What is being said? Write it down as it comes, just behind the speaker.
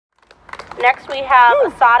Next we have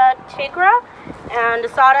Asada Tigre, and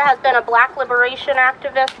Asada has been a black liberation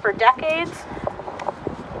activist for decades.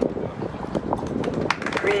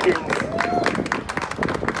 Greetings.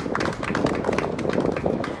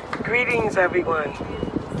 Greetings, everyone.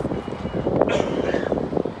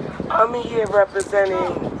 I am here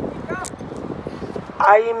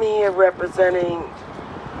representing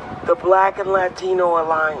the Black and Latino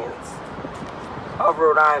Alliance of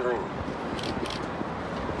Rhode Island.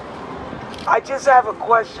 I just have a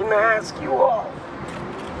question to ask you all.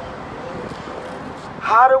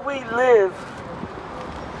 How do we live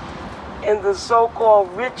in the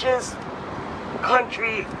so-called richest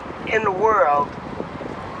country in the world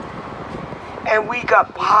and we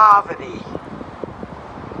got poverty?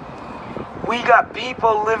 We got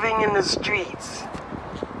people living in the streets.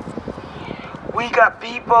 We got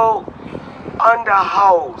people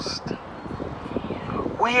underhoused.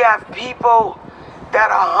 We have people that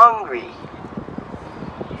are hungry.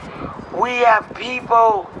 We have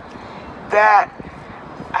people that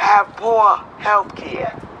have poor health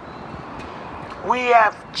care. We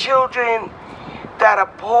have children that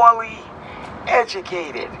are poorly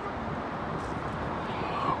educated.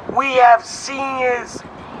 We have seniors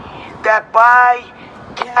that buy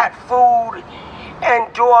cat food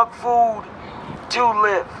and dog food to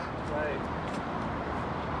live.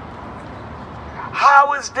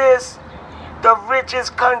 How is this the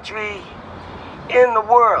richest country in the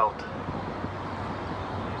world?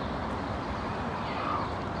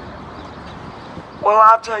 Well,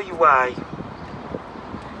 I'll tell you why.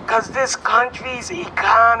 Because this country's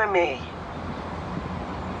economy,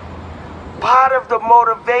 part of the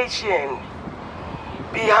motivation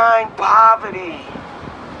behind poverty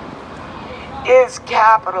is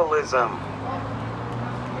capitalism.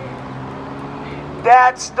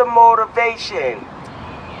 That's the motivation.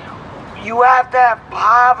 You have to have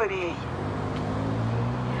poverty.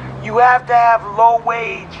 You have to have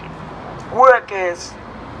low-wage workers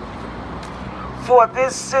for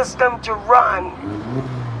this system to run,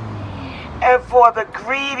 and for the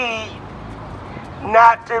greedy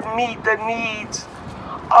not to meet the needs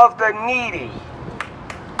of the needy.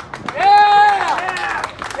 Yeah!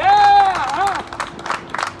 Yeah!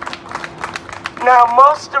 Now,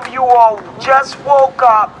 most of you all just woke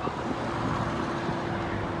up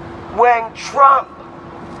when Trump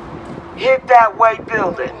hit that white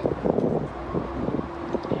building.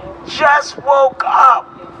 Just woke up.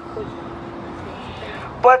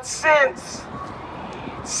 But since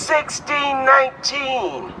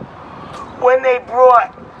 1619, when they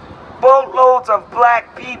brought boatloads of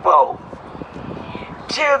black people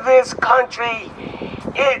to this country,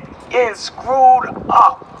 it is screwed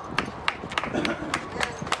up.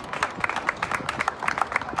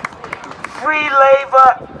 Free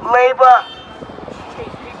labor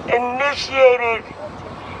initiated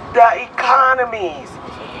the economies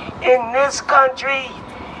in this country,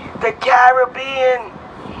 the Caribbean,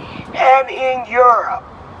 and in Europe.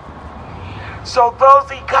 So those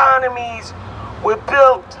economies were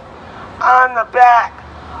built on the back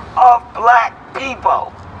of black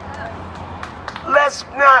people. Let's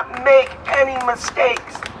not make any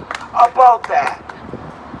mistakes about that.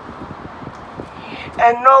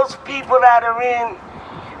 And those people that are in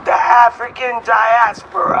the African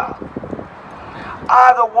diaspora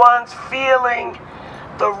are the ones feeling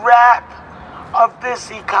the wrath of this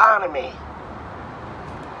economy.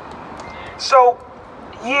 So,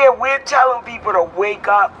 yeah, we're telling people to wake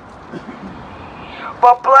up,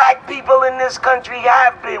 but black people in this country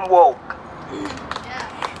have been woke,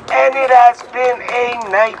 and it has been a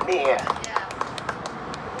nightmare.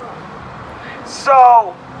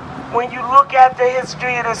 So, when you look at the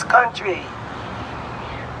history of this country,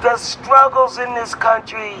 the struggles in this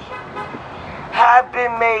country have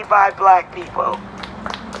been made by black people.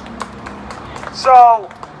 So,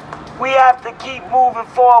 we have to keep moving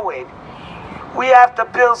forward. We have to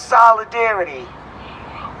build solidarity.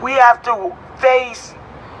 We have to face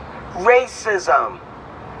racism.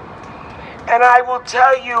 And I will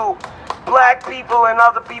tell you, black people and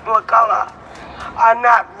other people of color are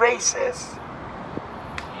not racist.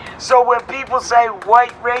 So when people say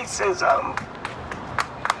white racism,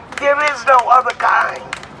 there is no other kind.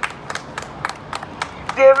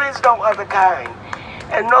 There is no other kind.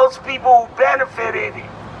 And those people who benefited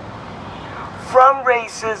from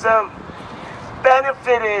racism,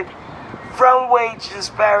 benefited from wage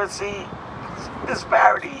disparities,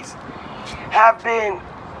 have been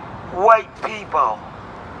white people.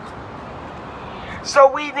 So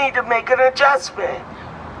we need to make an adjustment.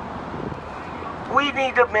 We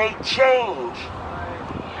need to make change.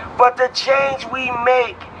 But the change we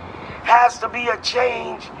make has to be a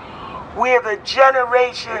change where the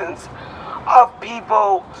generations of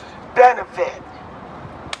people benefit.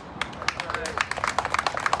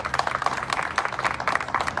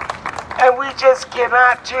 And we just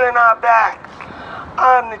cannot turn our back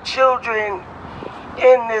on the children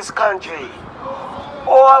in this country,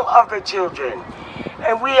 all of the children.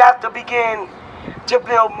 And we have to begin to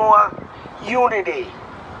build more unity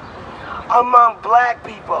among black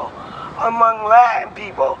people, among Latin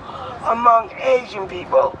people, among Asian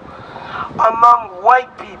people, among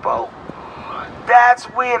white people. That's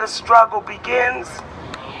where the struggle begins.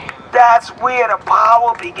 That's where the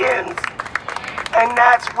power begins. And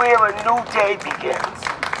that's where a new day begins.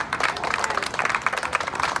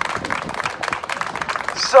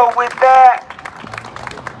 So with that,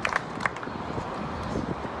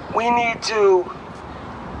 we need to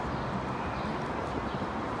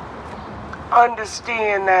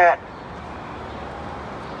understand that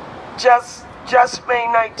just May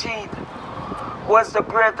 19th was the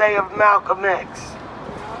birthday of Malcolm X.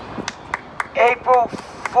 April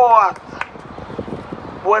 4th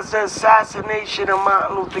was the assassination of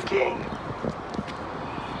Martin Luther King.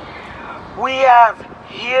 We have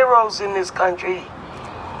heroes in this country.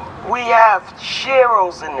 We have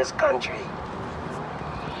sheroes in this country.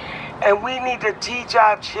 And we need to teach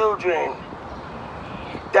our children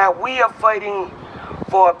that we are fighting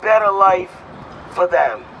for a better life for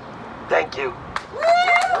them. Thank you.